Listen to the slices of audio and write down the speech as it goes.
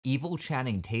Evil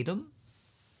Channing Tatum?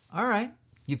 All right.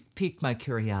 You've piqued my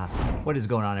curiosity. What is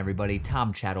going on, everybody?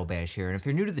 Tom Chattelbash here, and if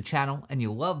you're new to the channel and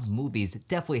you love movies,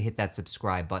 definitely hit that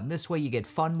subscribe button. This way you get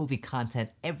fun movie content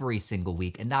every single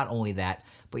week, and not only that,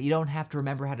 but you don't have to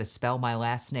remember how to spell my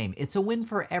last name. It's a win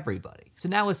for everybody. So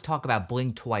now let's talk about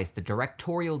Blink Twice, the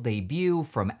directorial debut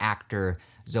from actor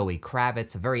Zoe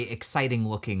Kravitz, a very exciting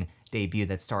looking debut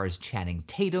that stars Channing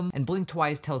Tatum. And Blink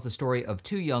Twice tells the story of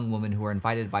two young women who are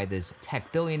invited by this tech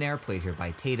billionaire, played here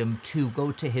by Tatum, to go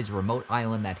to his remote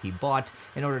island that he bought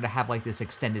in order to have like this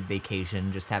extended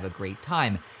vacation, just have a great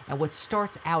time. And what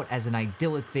starts out as an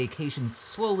idyllic vacation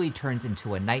slowly turns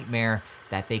into a nightmare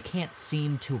that they can't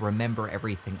seem to remember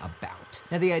everything about.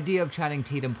 Now, the idea of Channing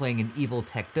Tatum playing an evil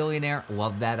tech billionaire,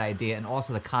 love that idea, and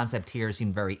also the concept here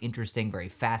seemed very interesting, very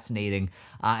fascinating,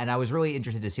 and I was really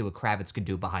interested to see what Kravitz could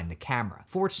do behind the camera.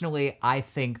 Fortunately, I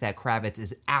think that Kravitz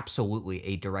is absolutely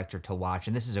a director to watch,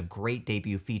 and this is a great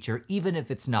debut feature, even if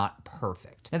it's not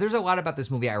perfect. Now, there's a lot about this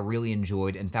movie I really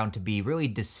enjoyed and found to be really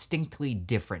distinctly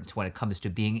different when it comes to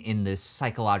being in this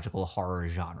psychological horror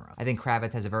genre. I think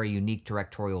Kravitz has a very unique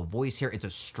directorial voice here. It's a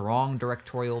strong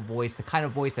directorial voice, the kind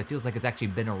of voice that feels like it's actually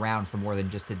been around for more than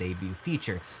just a debut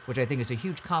feature, which I think is a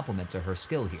huge compliment to her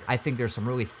skill here. I think there's some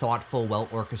really thoughtful,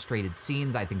 well-orchestrated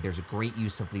scenes. I think there's a great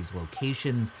use of these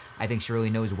locations. I think she really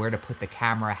knows where to put the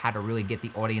camera, how to really get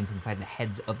the audience inside the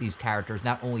heads of these characters,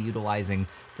 not only utilizing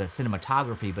the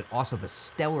cinematography, but also the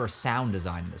stellar sound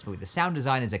design in this movie. The sound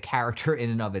design is a character in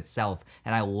and of itself,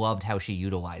 and I loved how she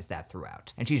utilized that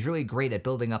throughout. And she's really great at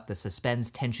building up the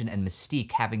suspense, tension, and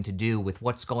mystique having to do with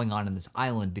what's going on in this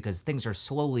island, because things are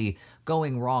slowly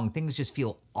going wrong. Things just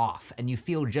feel off, and you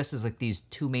feel just as like these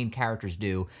two main characters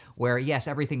do, where yes,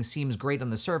 everything seems great on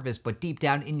the surface, but deep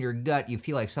down in your gut, you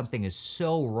feel like something is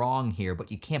so wrong here,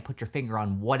 but you can't put your finger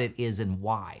on what it is and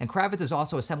why. And Kravitz has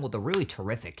also assembled a really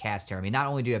terrific cast here. I mean, not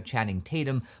only do you have Channing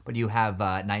Tatum, but you have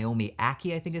Naomi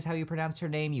Ackie, I think is how you pronounce her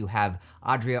name. You have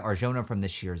Adria Arjona from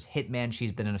this year's Hitman.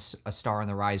 She's been a star on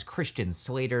the rise. Christian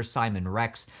Slater, Simon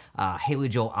Rex, Haley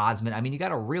Joel Osment. I mean, you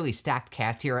got a really stacked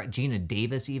cast here. Gina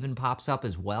Davis even pops up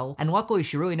as well. And luckily,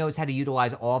 she really knows how to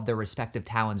utilize all of their respective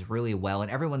talents really well, and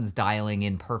everyone's dialing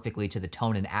in perfectly to the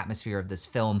tone and atmosphere of this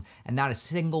film, and not a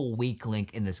single weak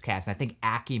link in this cast. And I think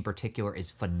Ackie in particular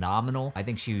is phenomenal. I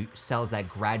think she sells that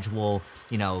gradual,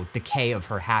 decay of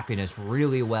her happiness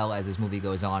really well as this movie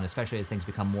goes on, especially as things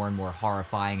become more and more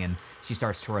horrifying and she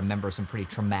starts to remember some pretty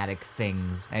traumatic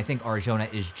things. And I think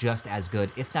Arjona is just as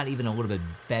good, if not even a little bit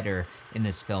better in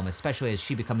this film, especially as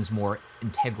she becomes more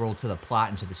integral to the plot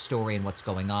and to the story and what's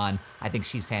going on. I think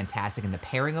she's fantastic, and the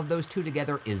pairing of those two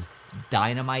together is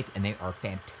dynamite, and they are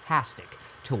fantastic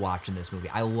to watch in this movie.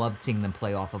 I loved seeing them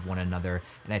play off of one another,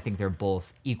 and I think they're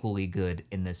both equally good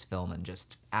in this film and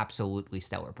just absolutely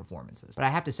stellar performances. But I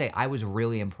have to say, I was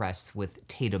really impressed with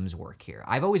Tatum's work here.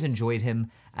 I've always enjoyed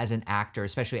him as an actor,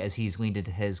 especially as he's leaned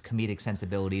into his comedic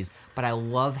sensibilities, but I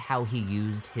love how he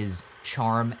used his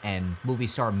charm and movie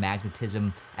star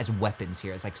magnetism as weapons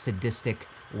here, as like sadistic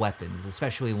weapons,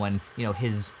 especially when,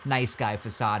 his nice guy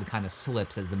facade kind of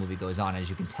slips as the movie goes on, as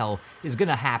you can tell is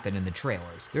gonna happen in the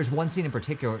trailers. There's one scene in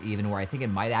particular even where I think it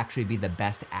might actually be the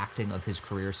best acting of his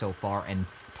career so far, and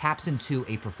taps into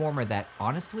a performer that,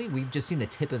 honestly, we've just seen the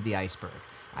tip of the iceberg,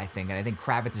 I think. And I think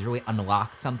Kravitz has really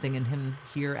unlocked something in him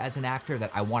here as an actor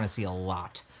that I want to see a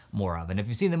lot more of. And if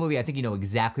you've seen the movie, I think you know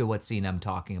exactly what scene I'm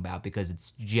talking about, because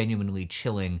it's genuinely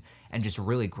chilling and just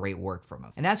really great work from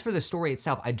him. And as for the story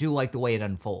itself, I do like the way it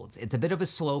unfolds. It's a bit of a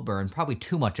slow burn, probably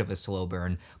too much of a slow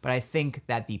burn, but I think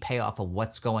that the payoff of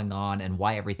what's going on and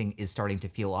why everything is starting to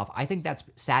feel off, I think that's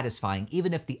satisfying,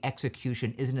 even if the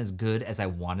execution isn't as good as I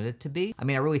wanted it to be. I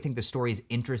mean, I really think the story is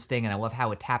interesting, and I love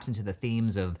how it taps into the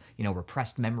themes of,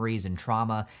 repressed memories and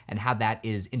trauma, and how that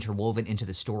is interwoven into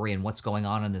the story and what's going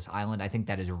on this island. I think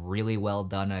that is really well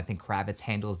done, and I think Kravitz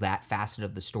handles that facet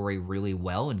of the story really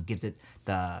well and gives it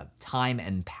the time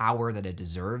and power that it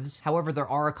deserves. However, there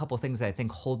are a couple things that I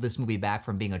think hold this movie back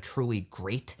from being a truly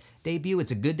great debut. It's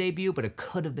a good debut, but it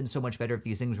could have been so much better if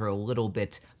these things were a little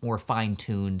bit more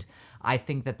fine-tuned. I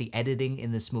think that the editing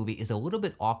in this movie is a little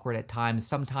bit awkward at times.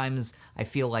 Sometimes I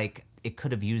feel like it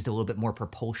could have used a little bit more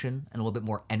propulsion and a little bit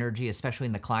more energy, especially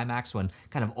in the climax when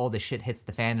kind of all the shit hits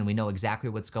the fan and we know exactly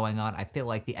what's going on. I feel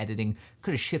like the editing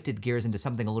could have shifted gears into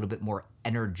something a little bit more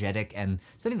energetic and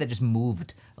something that just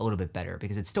moved a little bit better,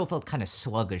 because it still felt kind of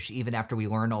sluggish even after we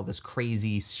learned all this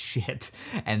crazy shit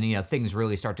and, things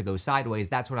really start to go sideways.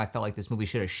 That's when I felt like this movie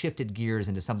should have shifted gears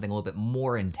into something a little bit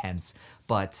more intense,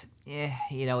 but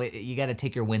you know, you got to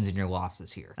take your wins and your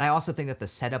losses here. And I also think that the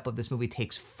setup of this movie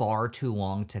takes far too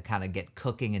long to kind of get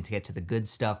cooking and to get to the good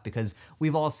stuff, because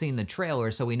we've all seen the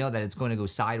trailer, so we know that it's going to go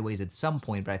sideways at some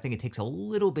point, but I think it takes a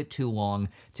little bit too long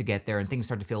to get there, and things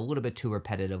start to feel a little bit too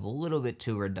repetitive, a little bit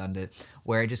too redundant,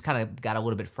 where it just kind of got a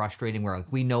little bit frustrating, where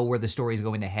like, we know where the story is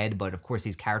going to head, but of course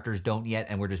these characters don't yet,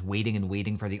 and we're just waiting and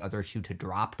waiting for the other shoe to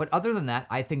drop. But other than that,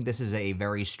 I think this is a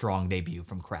very strong debut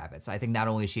from Kravitz. I think not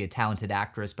only is she a talented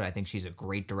actress, but I think she's a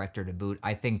great director to boot.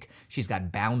 I think she's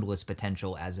got boundless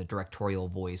potential as a directorial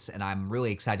voice, and I'm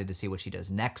really excited to see what she does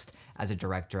next as a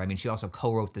director. I mean, she also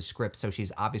co-wrote the script, so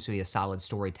she's obviously a solid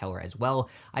storyteller as well.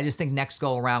 I just think next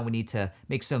go around, we need to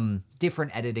make some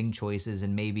different editing choices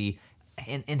and maybe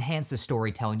enhance the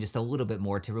storytelling just a little bit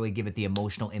more to really give it the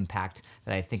emotional impact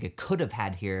that I think it could have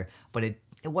had here, but it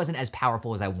wasn't as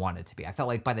powerful as I wanted it to be. I felt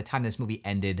like by the time this movie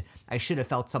ended, I should have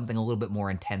felt something a little bit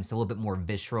more intense, a little bit more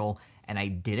visceral, and I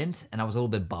didn't, and I was a little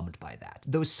bit bummed by that.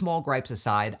 Those small gripes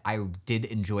aside, I did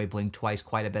enjoy Blink Twice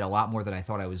quite a bit, a lot more than I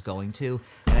thought I was going to,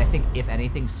 and I think, if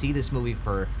anything, see this movie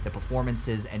for the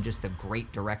performances and just the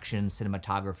great direction,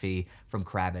 cinematography from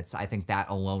Kravitz. I think that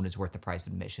alone is worth the price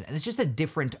of admission, and it's just a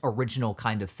different, original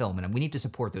kind of film, and we need to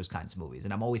support those kinds of movies,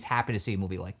 and I'm always happy to see a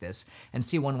movie like this, and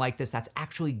see one like this that's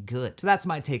actually good. So that's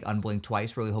my take on Blink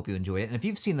Twice. Really hope you enjoyed it, and if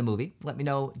you've seen the movie, let me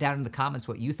know down in the comments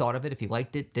what you thought of it, if you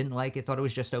liked it, didn't like it, thought it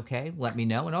was just okay. Let me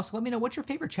know, and also let me know what's your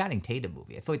favorite Channing Tatum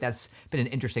movie. I feel like that's been an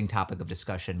interesting topic of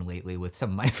discussion lately with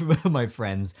some of my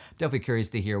friends. Definitely curious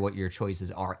to hear what your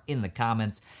choices are in the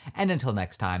comments. And until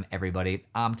next time, everybody,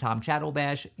 I'm Tom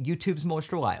Chattelbash, YouTube's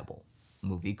most reliable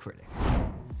movie critic.